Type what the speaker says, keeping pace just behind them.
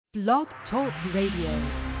Blog Talk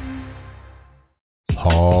Radio.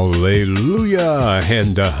 Hallelujah,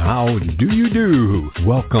 and how do you do?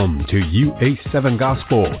 Welcome to UA7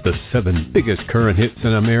 Gospel, the 7 biggest current hits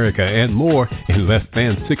in America and more in less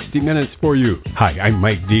than 60 minutes for you. Hi, I'm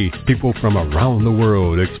Mike D. People from around the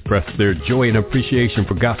world express their joy and appreciation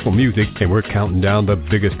for gospel music, and we're counting down the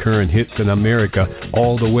biggest current hits in America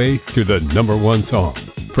all the way to the #1 song.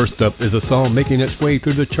 First up is a song making its way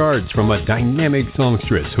through the charts from a dynamic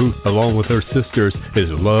songstress who, along with her sisters, is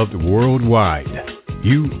loved worldwide.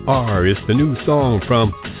 You Are is the new song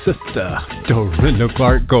from Sister Dorinda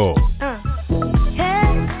Clark Cole.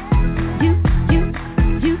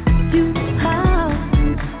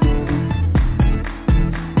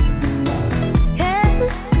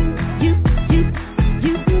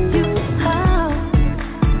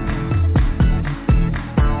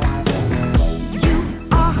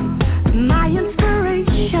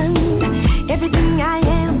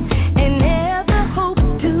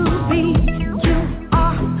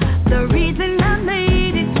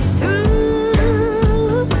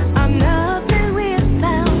 I'm not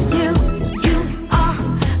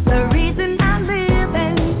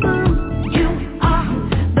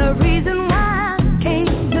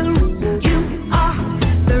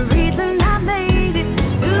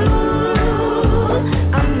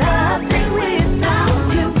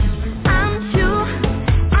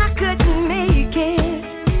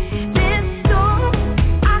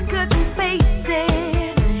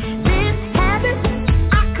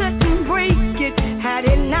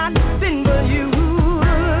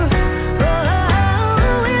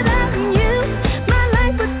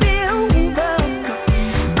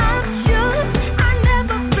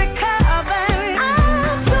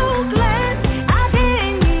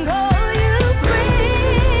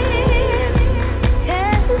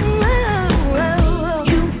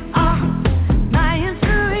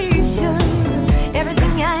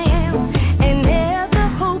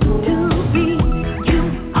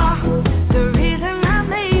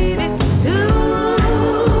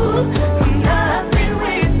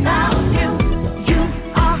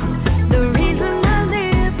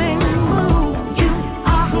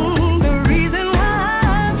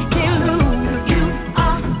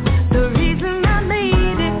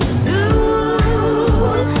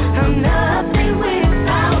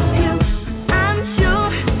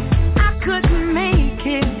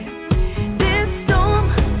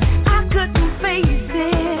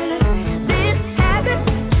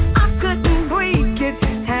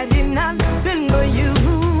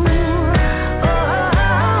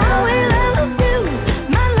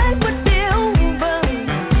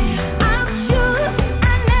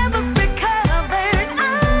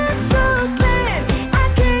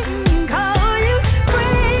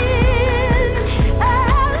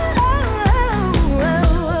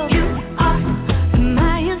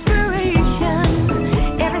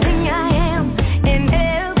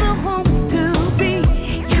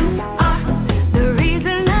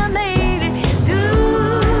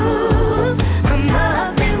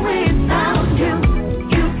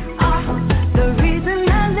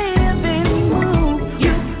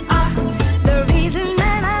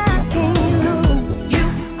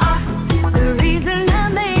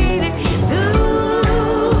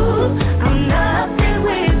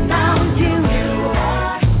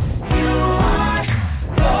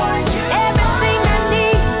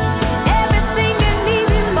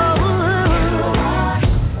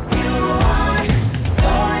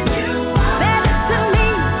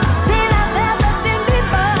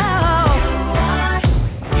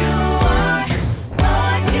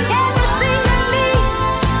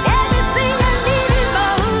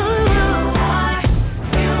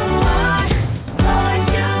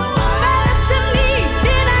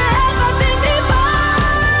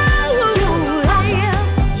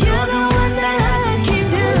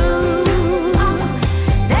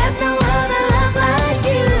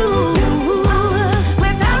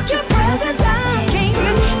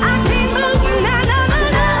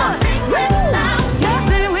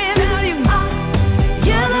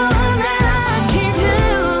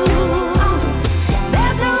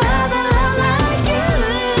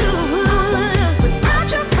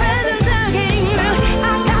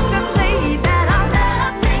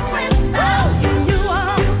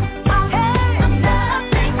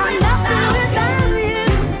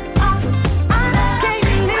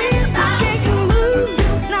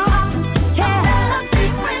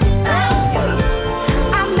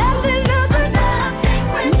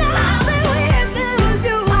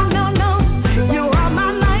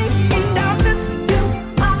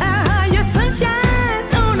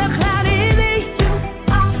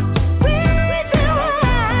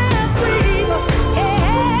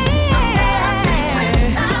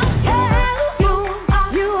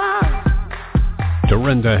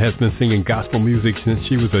Dorinda has been singing gospel music since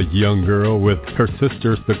she was a young girl with her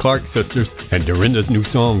sisters, the Clark sisters, and Dorinda's new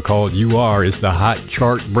song called You Are is the hot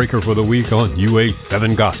chart breaker for the week on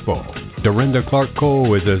UA7 Gospel. Dorinda Clark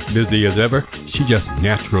Cole is as busy as ever. She just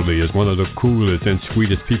naturally is one of the coolest and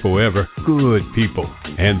sweetest people ever. Good people.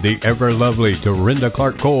 And the ever-lovely Dorinda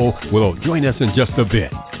Clark Cole will join us in just a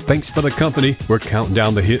bit. Thanks for the company. We're counting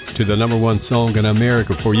down the hits to the #1 song in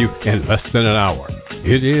America for you in less than an hour.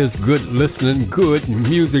 It is good listening, good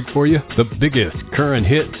music for you. The biggest current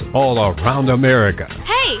hits all around America.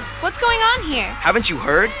 Hey, what's going on here? Haven't you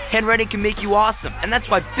heard? Handwriting can make you awesome, and that's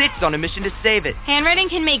why BIC's on a mission to save it. Handwriting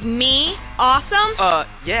can make me awesome?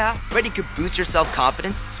 Yeah. Writing could boost your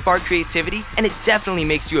self-confidence, spark creativity, and it definitely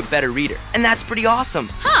makes you a better reader. And that's pretty awesome.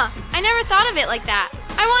 Huh, I never thought of it like that.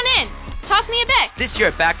 I want in. Toss me a BIC. This year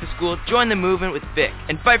at Back to School, join the movement with BIC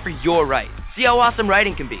and fight for your rights. See how awesome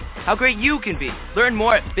writing can be, how great you can be. Learn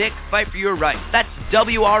more at BIC Fight for Your Rights. That's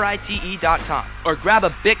WRITE.com. Or grab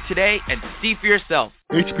a BIC today and see for yourself.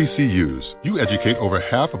 HBCUs. You educate over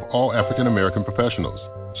half of all African American professionals.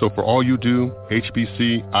 So for all you do,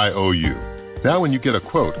 HBC IOU. Now when you get a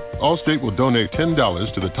quote, Allstate will donate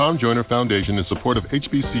 $10 to the Tom Joyner Foundation in support of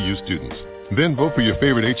HBCU students. Then vote for your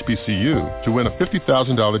favorite HBCU to win a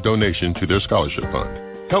 $50,000 donation to their scholarship fund.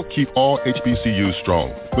 Help keep all HBCUs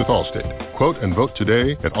strong with Allstate. Quote and vote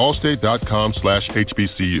today at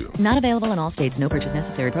allstate.com/HBCU. Not available in all states. No purchase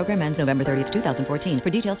necessary. Program ends November 30th, 2014. For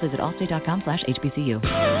details, visit allstate.com/HBCU.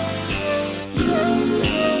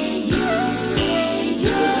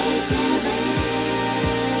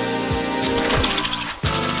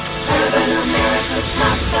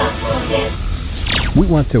 We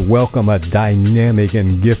want to welcome a dynamic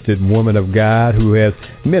and gifted woman of God who has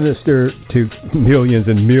ministered to millions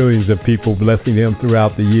and millions of people, blessing them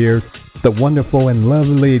throughout the years. The wonderful and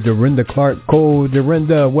lovely Dorinda Clark Cole.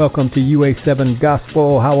 Dorinda, welcome to UA7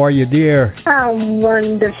 Gospel. How are you, dear? I'm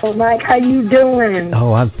wonderful, Mike. How you doing?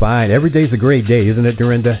 Oh, I'm fine. Every day's a great day, isn't it,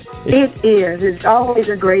 Dorinda? It is. It's always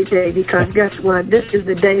a great day because guess what? This is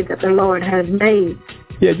the day that the Lord has made.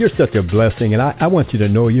 Yeah, you're such a blessing, and I want you to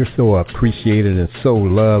know you're so appreciated and so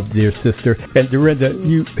loved, dear sister. And Dorinda,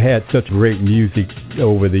 you had such great music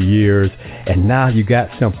over the years, and now you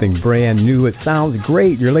got something brand new. It sounds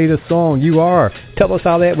great. Your latest song, You Are. Tell us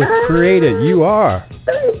how that was created. You Are.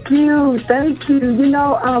 Thank you. You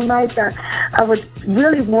know, Mike, I was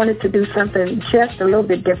really wanted to do something just a little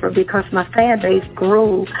bit different because my fan base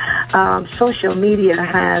grew. Social media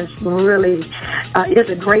has really is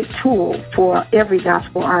a great tool for every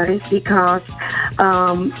gospel artist because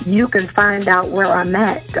you can find out where I'm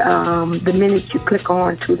at the minute you click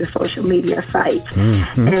on to the social media site.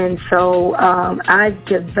 Mm-hmm. And so I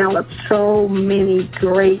developed so many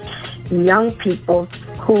great young people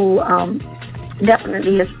who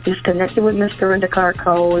definitely is connected with Miss Dorinda Clark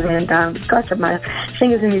Cole, and because of my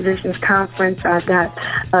Singers and Musicians Conference, I've got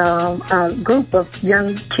a group of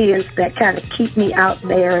young kids that kind of keep me out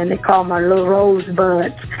there, and they call my little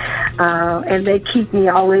rosebuds, and they keep me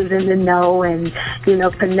always in the know and, you know,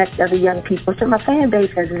 connect other young people. So my fan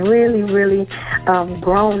base has really, really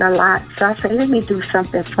grown a lot. So I said, let me do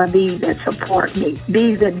something for these that support me,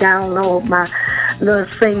 these that download my little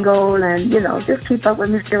single and, you know, just keep up with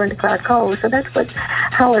Miss Dorinda Clark Cole. So that's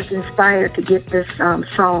how I was inspired to get this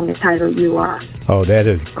song entitled You Are. Oh, that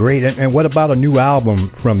is great. And what about a new album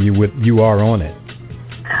from you with You Are on it?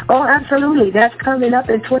 Oh, absolutely. That's coming up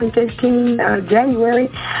in 2015, January.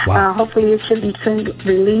 Wow. Hopefully it should be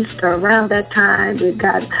released around that time. We've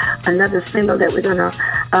got another single that we're going to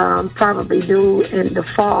probably do in the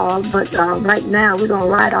fall. But right now we're going to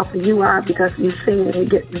ride off of You Are because we've seen it. We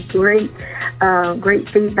get great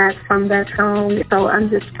feedback from that song. So I'm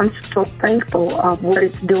so thankful of what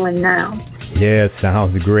it's doing now. Yeah, it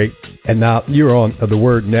sounds great. And now you're on the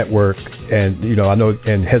Word Network, and, you know, I know,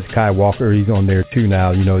 and Hezekiah Walker, he's on there too now.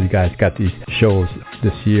 You know, you guys got these shows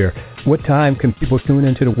this year. What time can people tune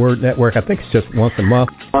into the Word Network? I think it's just once a month.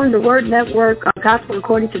 On the Word Network, Gospel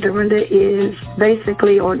According to Dorinda is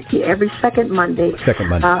basically on every second Monday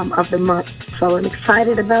of the month. So I'm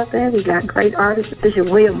excited about that. We got great artists. Bishop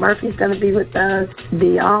William Murphy's going to be with us.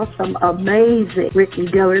 The awesome, amazing Ricky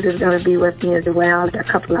Dillard is going to be with me as well. A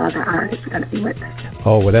couple of other artists are going to be with us.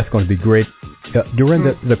 Oh, well, that's going to be great.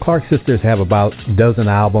 Dorinda, the Clark sisters have about a dozen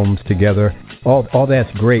albums together. All that's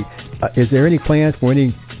great. Is there any plans for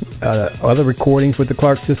any other recordings with the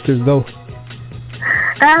Clark sisters, though?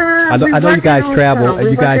 I know you guys travel.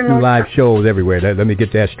 You guys do live shows everywhere. Let me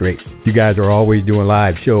get that straight. You guys are always doing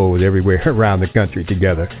live shows everywhere around the country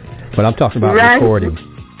together. But I'm talking about recording.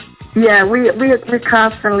 Yeah, we're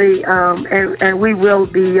constantly, and we will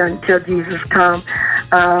be until Jesus comes.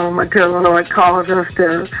 until the Lord calls us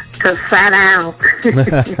to sit down.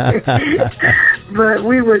 But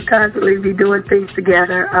we would constantly be doing things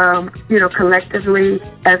together, collectively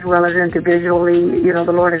as well as individually.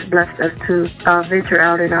 The Lord has blessed us to venture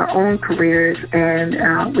out in our own careers,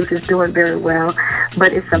 and which is doing very well.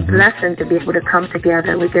 But it's a blessing to be able to come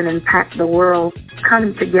together. We can impact the world,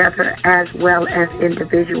 come together as well as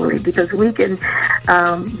individually, because we can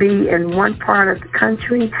be in one part of the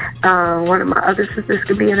country. One of my other sisters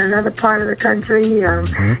could be in another part of the country.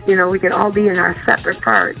 We can all be in our separate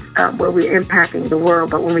parts where we're impacting the world.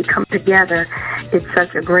 But when we come together, it's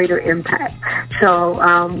such a greater impact. So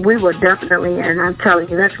we will definitely, and I'm telling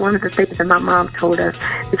you, that's one of the things that my mom told us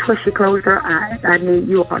before she closed her eyes. I need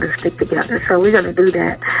you all to stick together. So we're going to do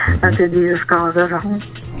that until Jesus calls us home.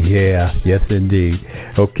 Yeah, yes, indeed.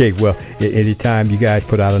 Okay, well, anytime you guys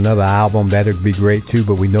put out another album, that would be great, too.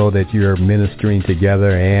 But we know that you're ministering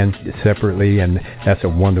together and separately, and that's a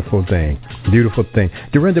wonderful thing. Beautiful thing.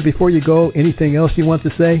 Dorinda, before you go, anything else you want to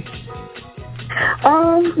say?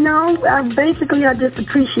 No, basically I just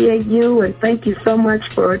appreciate you and thank you so much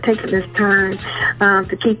for taking this time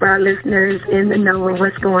to keep our listeners in the know of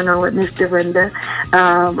what's going on with Miss Dorinda.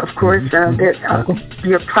 Of course,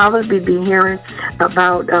 you'll probably be hearing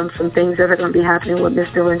about some things that are going to be happening with Miss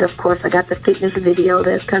Dorinda. Of course, I got the fitness video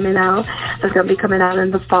that's coming out. It's going to be coming out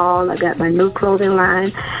in the fall. I got my new clothing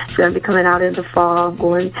line. It's going to be coming out in the fall.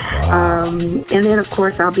 And then, of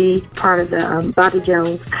course, I'll be part of the Bobby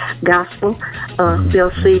Jones Gospel.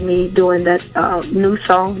 They'll see me doing that new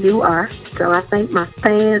song, You Are. So I thank my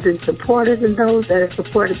fans and supporters and those that have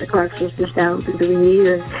supported the Clark Sisters down through the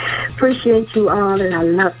years. Appreciate you all, and I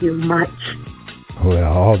love you much.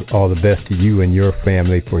 Well, all the best to you and your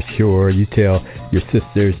family for sure. You tell your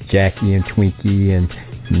sisters, Jackie and Twinkie and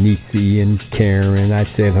Niecy and Karen, I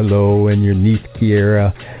said hello, and your niece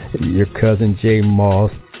Kiera, your cousin Jay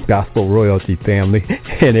Moss, Gospel Royalty family,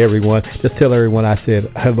 and everyone. Just tell everyone I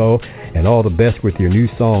said hello, and all the best with your new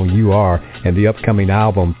song, You Are, and the upcoming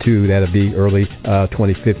album, too. That'll be early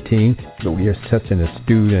 2015. But you're such an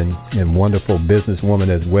astute and wonderful businesswoman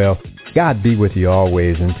as well. God be with you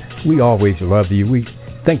always, and we always love you. We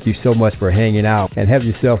thank you so much for hanging out, and have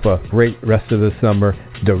yourself a great rest of the summer.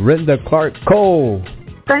 Dorinda Clark Cole.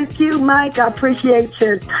 Thank you, Mike. I appreciate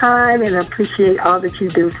your time, and I appreciate all that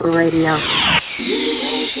you do for radio.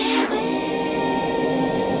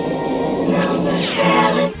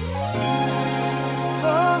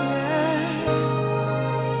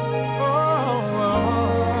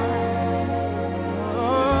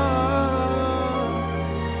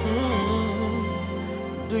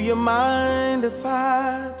 Do you mind if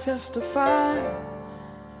I testify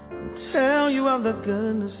and tell you of the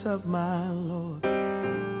goodness of my Lord?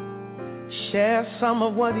 Share some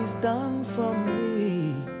of what he's done for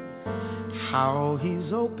me, how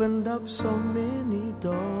he's opened up so many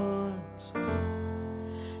doors.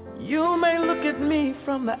 You may look at me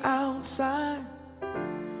from the outside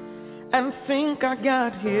and think I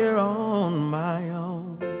got here on my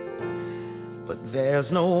own, but there's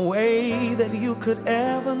no way that you could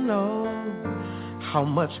ever know how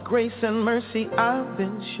much grace and mercy I've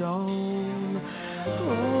been shown.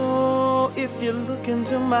 Oh, if you look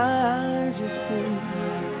into my eyes, you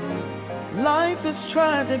see life has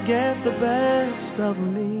tried to get the best of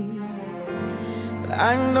me. But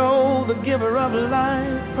I know the giver of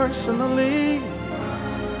life personally.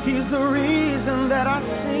 He's the reason that I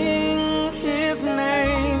sing. His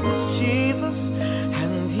name is Jesus,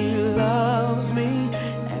 and he loves me.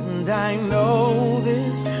 And I know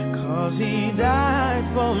this 'cause he died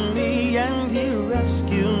for me and he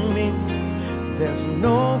rescued me. There's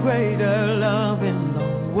no greater love in the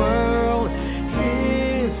world.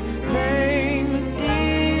 His name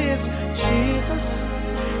is Jesus.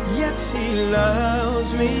 Yes, he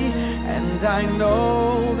loves me, and I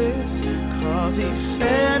know this 'cause he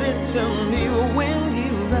said it to me when he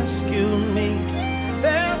rescued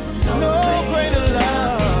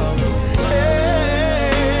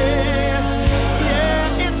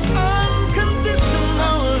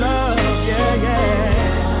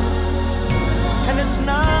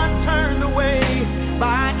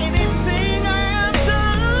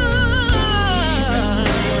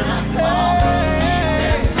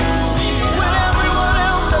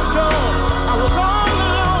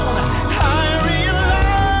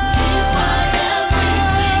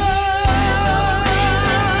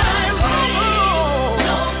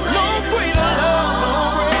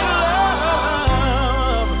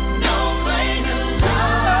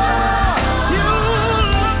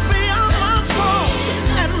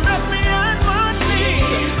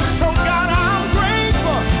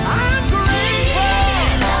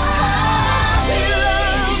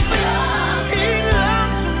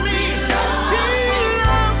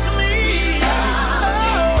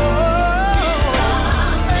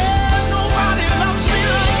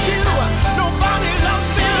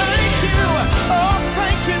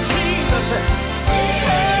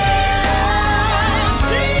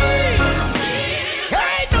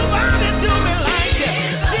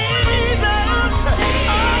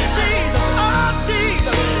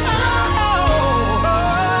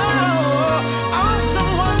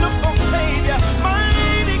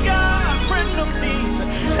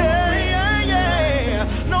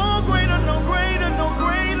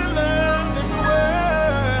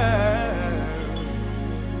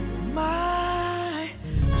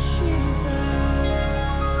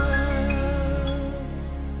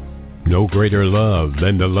no greater love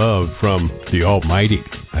than the love from the Almighty.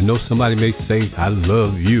 I know somebody may say, I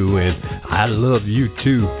love you, and I love you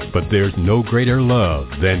too, but there's no greater love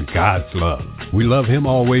than God's love. We love Him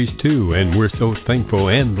always too, and we're so thankful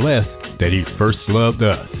and blessed that He first loved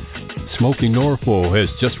us. Smokey Norfolk has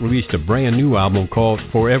just released a brand new album called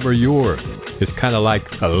Forever Yours. It's kind of like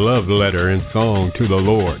a love letter and song to the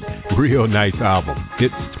Lord. Real nice album.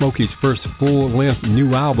 It's Smokey's first full-length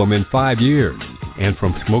new album in 5 years. And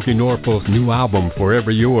from Smokey Norfolk's new album,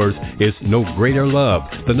 Forever Yours, is No Greater Love,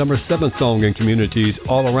 the number 7 song in communities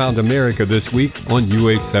all around America this week on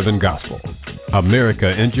UA7 Gospel. America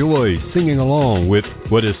enjoys singing along with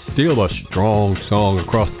what is still a strong song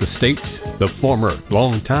across the states, the former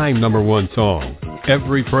long-time number 1 song,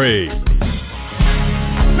 Every Praise.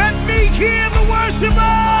 Let me hear the worshipers!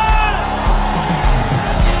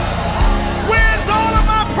 Where's all of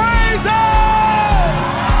my praises?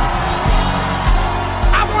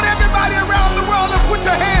 I want everybody around the world to put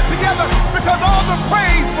your hands together because all the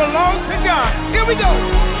praise belongs to God. Here we go.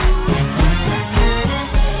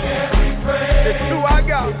 Every praise is to our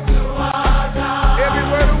God. Every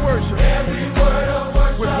word of worship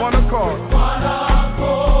with one accord.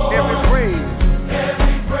 Every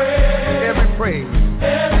praise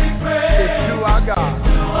is to our God.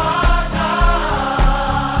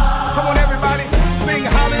 Come on, everybody, sing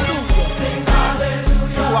hallelujah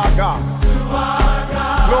to our God.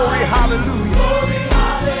 Glory, hallelujah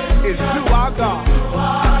is to our God.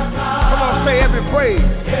 Come on, say every praise.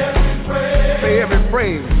 Say every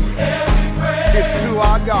praise is to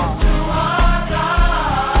our God.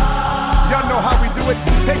 Y'all know how we do it.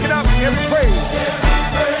 Take it up. Every praise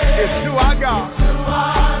is to our God.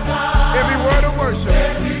 Every word of worship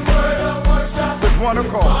with one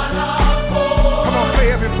accord. Come on,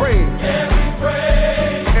 say every praise.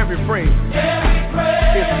 Every praise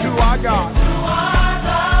is to our God.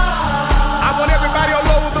 I want everybody all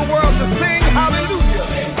over the world to sing hallelujah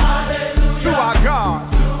to our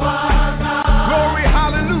God. Glory,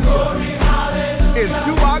 hallelujah is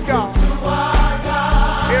to our God.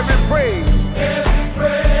 Every praise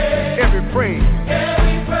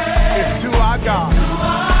is to our God.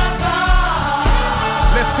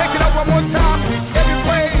 Let's take it up one more time. Every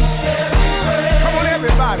praise. Come on,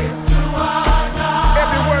 everybody.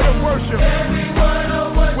 Every word of worship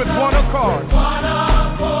with one accord.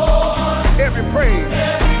 Every praise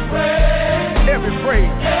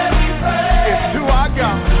is to our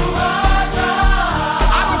God.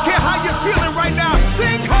 I don't care how you're feeling right now.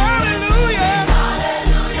 Sing hallelujah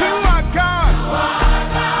to our God.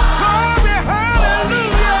 Glory,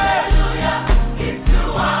 hallelujah.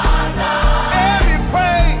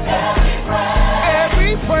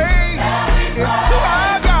 Every praise is to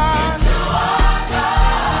our God.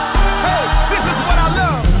 Hey, this is what I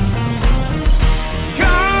love.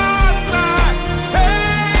 God's not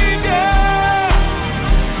Savior.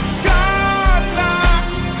 God's not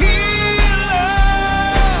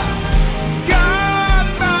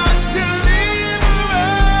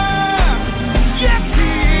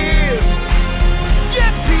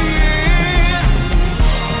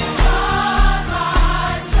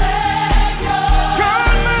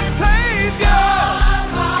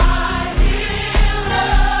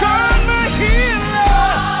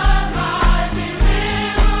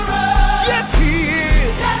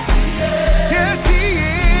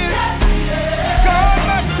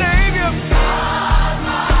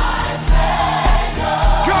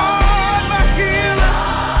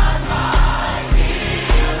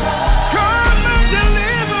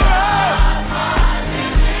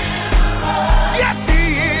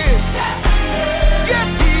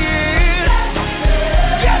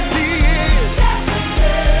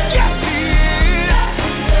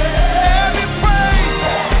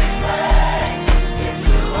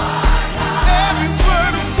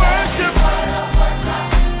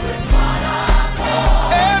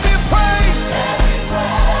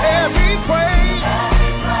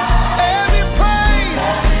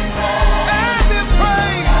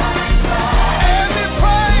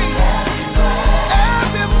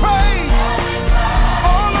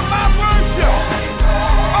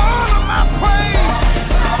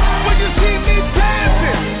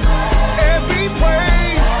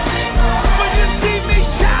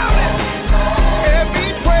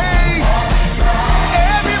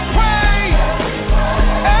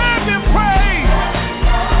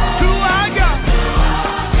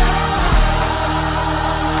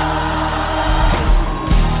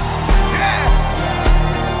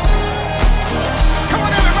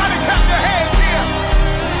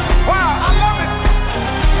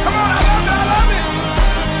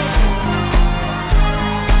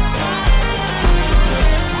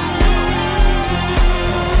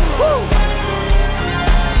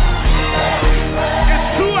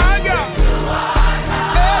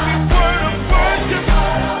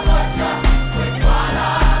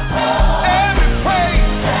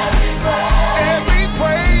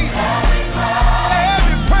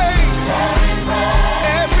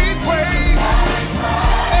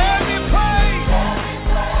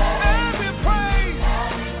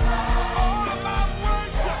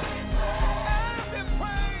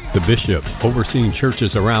bishop overseeing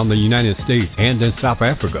churches around the United States and in South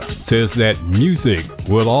Africa, says that music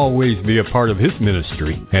will always be a part of his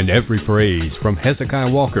ministry, and every praise from Hezekiah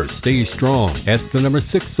Walker, Stay Strong, as the number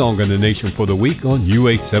 6 song in the nation for the week on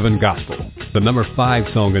UA7 Gospel. The number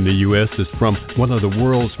 5 song in the U.S. is from one of the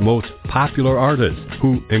world's most popular artists,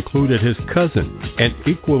 who included his cousin, an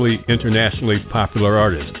equally internationally popular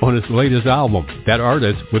artist, on his latest album. That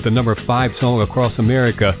artist, with the number 5 song across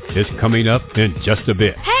America, is coming up in just a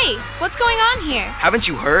bit. Hey, what's going on here? Haven't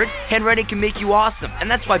you heard? Handwriting can make you awesome,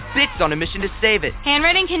 and that's why BIC's on a mission to save it.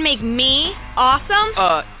 Handwriting can make me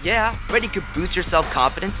awesome? Yeah. Writing could boost your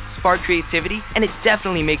self-confidence, spark creativity, and it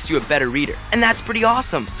definitely makes you a better reader. And that's pretty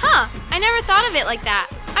awesome. Huh, I never thought of it like that.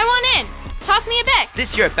 I want in. Toss me a BIC. This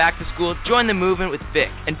year at Back to School, join the movement with BIC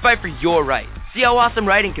and fight for your right. See how awesome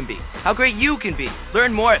writing can be, how great you can be.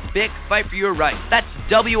 Learn more at BIC Fight for Your Right. That's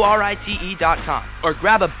WRITE.com. Or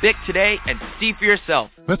grab a BIC today and see for yourself.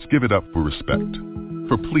 Let's give it up for respect,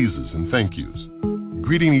 for pleases and thank yous,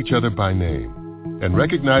 greeting each other by name, and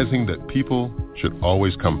recognizing that people should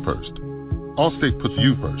always come first. Allstate puts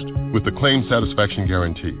you first with the Claim Satisfaction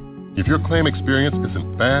Guarantee. If your claim experience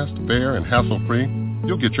isn't fast, fair, and hassle-free,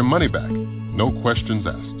 you'll get your money back. No questions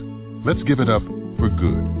asked. Let's give it up for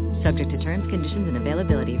good. Subject to terms, conditions, and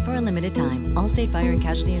availability for a limited time. Allstate Fire and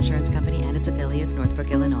Casualty Insurance Company and its affiliates,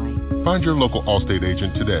 Northbrook, Illinois. Find your local Allstate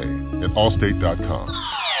agent today at allstate.com.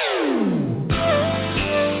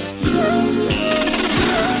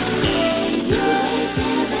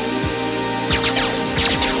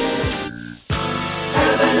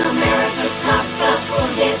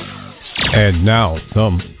 And now,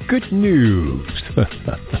 some good news.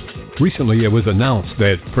 Recently, it was announced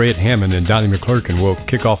that Fred Hammond and Donnie McClurkin will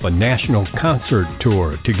kick off a national concert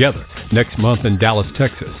tour together next month in Dallas,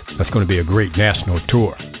 Texas. That's going to be a great national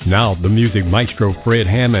tour. Now, the music maestro Fred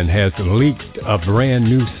Hammond has leaked a brand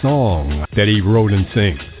new song that he wrote and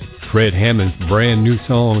sings. Fred Hammond's brand new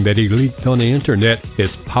song that he leaked on the internet is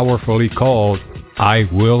powerfully called I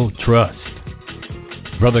Will Trust.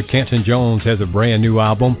 Brother Canton Jones has a brand new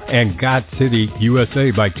album, and God City,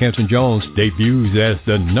 USA by Canton Jones debuts as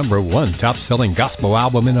the number 1 top-selling gospel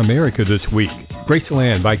album in America this week.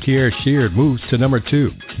 Graceland by Kiera Sheard moves to number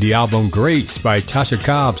 2. The album Grace by Tasha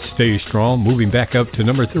Cobbs stays strong, moving back up to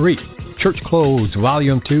number 3. Church Clothes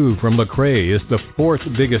Volume 2 from Lecrae is the 4th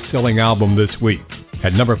biggest selling album this week.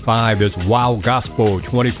 At number 5 is Wow Gospel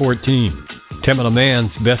 2014. Tamela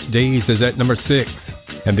Mann's Best Days is at number 6.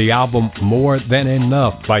 And the album More Than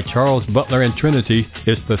Enough by Charles Butler and Trinity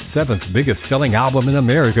is the 7th biggest selling album in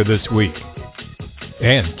America this week.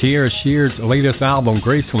 And Kiera Sheard's latest album,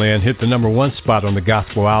 Graceland, hit the number 1 spot on the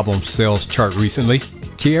gospel album sales chart recently.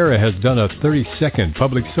 Kiera has done a 30-second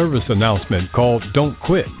public service announcement called Don't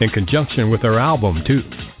Quit in conjunction with her album, too.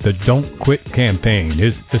 The Don't Quit campaign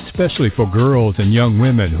is especially for girls and young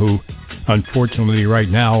women who, unfortunately right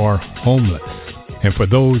now, are homeless, and for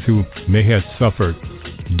those who may have suffered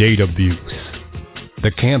date abuse.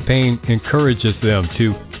 The campaign encourages them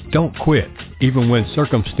to don't quit, even when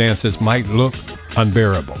circumstances might look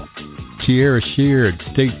unbearable. Kiera Sheard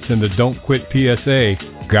states in the Don't Quit PSA,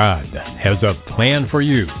 God has a plan for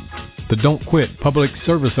you. The Don't Quit public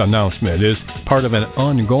service announcement is part of an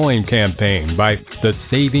ongoing campaign by the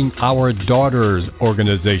Saving Our Daughters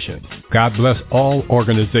organization. God bless all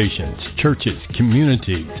organizations, churches,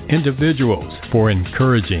 communities, individuals for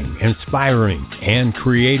encouraging, inspiring, and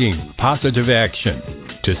creating positive action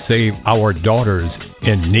to save our daughters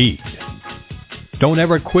in need. Don't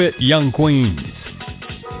ever quit, young queens.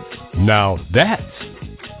 Now that's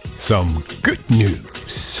some good news.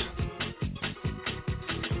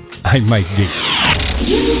 I might be.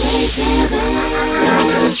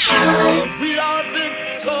 We are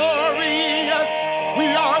victorious. We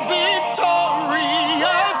are victorious.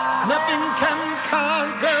 Nothing can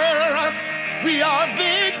conquer us. We are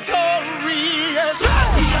victorious.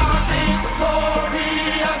 We are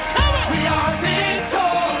victorious. We are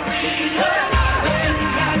victorious. Nothing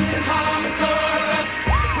can conquer us.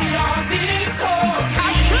 We are victorious.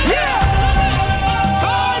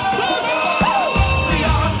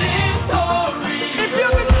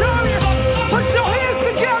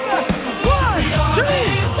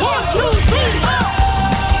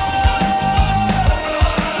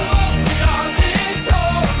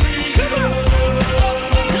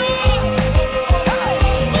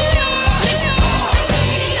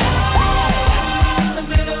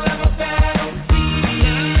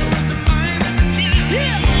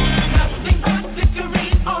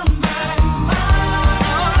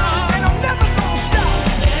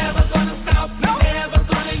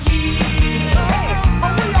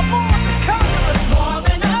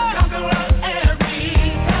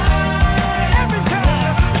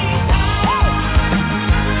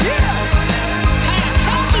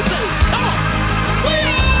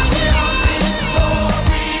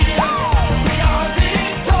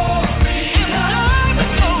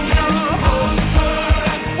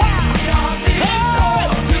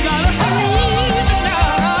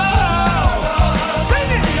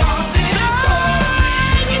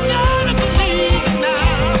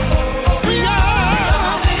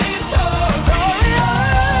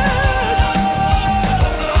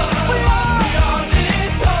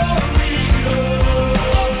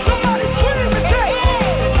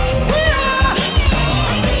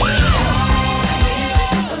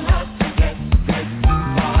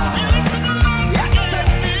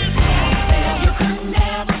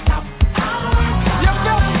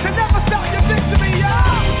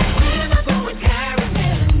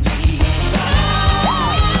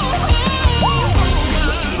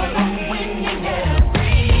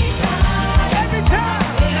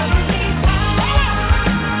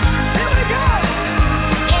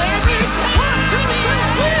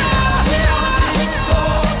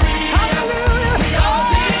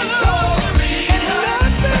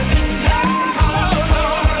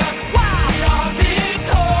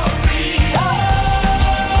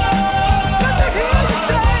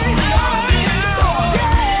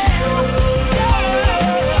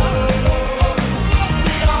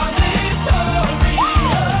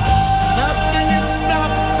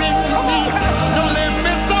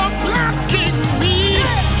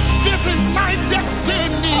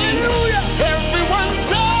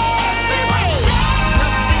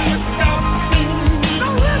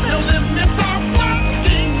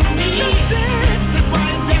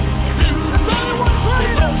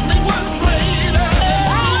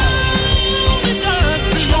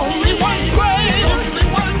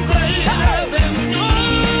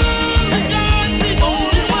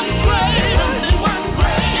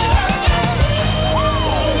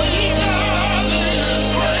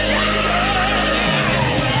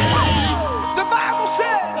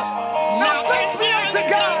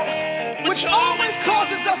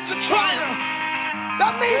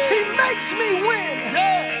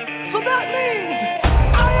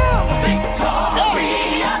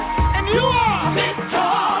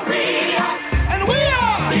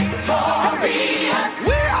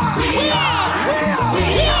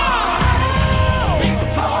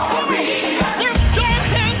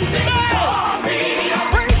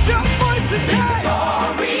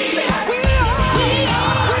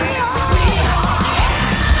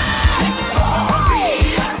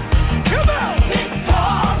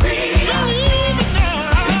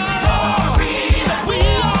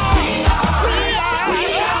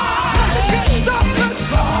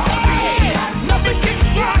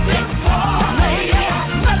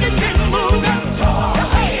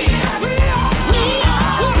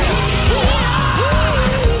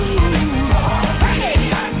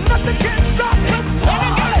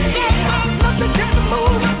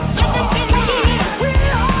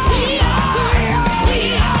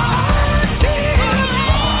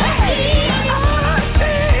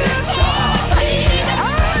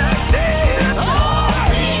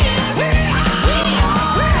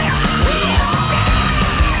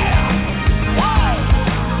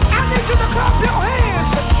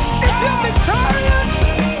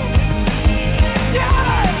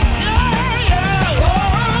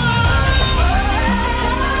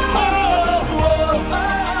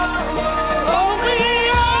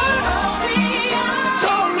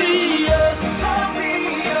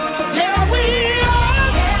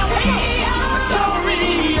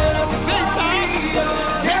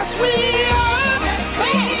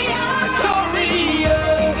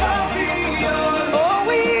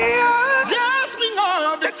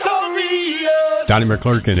 Donnie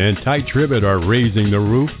McClurkin and Ty Tribbett are raising the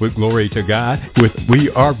roof with Glory to God with We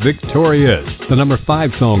Are Victorious, the number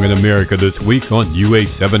 5 song in America this week on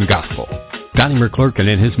UA7 Gospel. Donnie McClurkin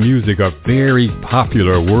and his music are very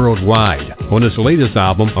popular worldwide. On his latest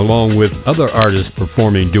album, along with other artists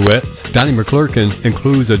performing duets, Donnie McClurkin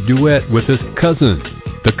includes a duet with his cousin.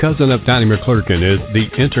 The cousin of Donnie McClurkin is the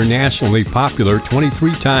internationally popular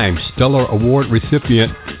 23-time Stellar Award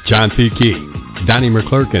recipient, John P. Key. Donnie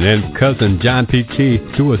McClurkin and cousin John P. Key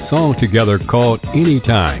do a song together called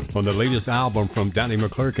Anytime on the latest album from Donnie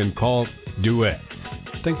McClurkin called Duet.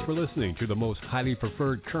 Thanks for listening to the most highly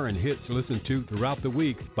preferred current hits listened to throughout the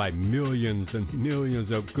week by millions and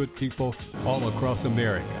millions of good people all across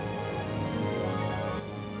America.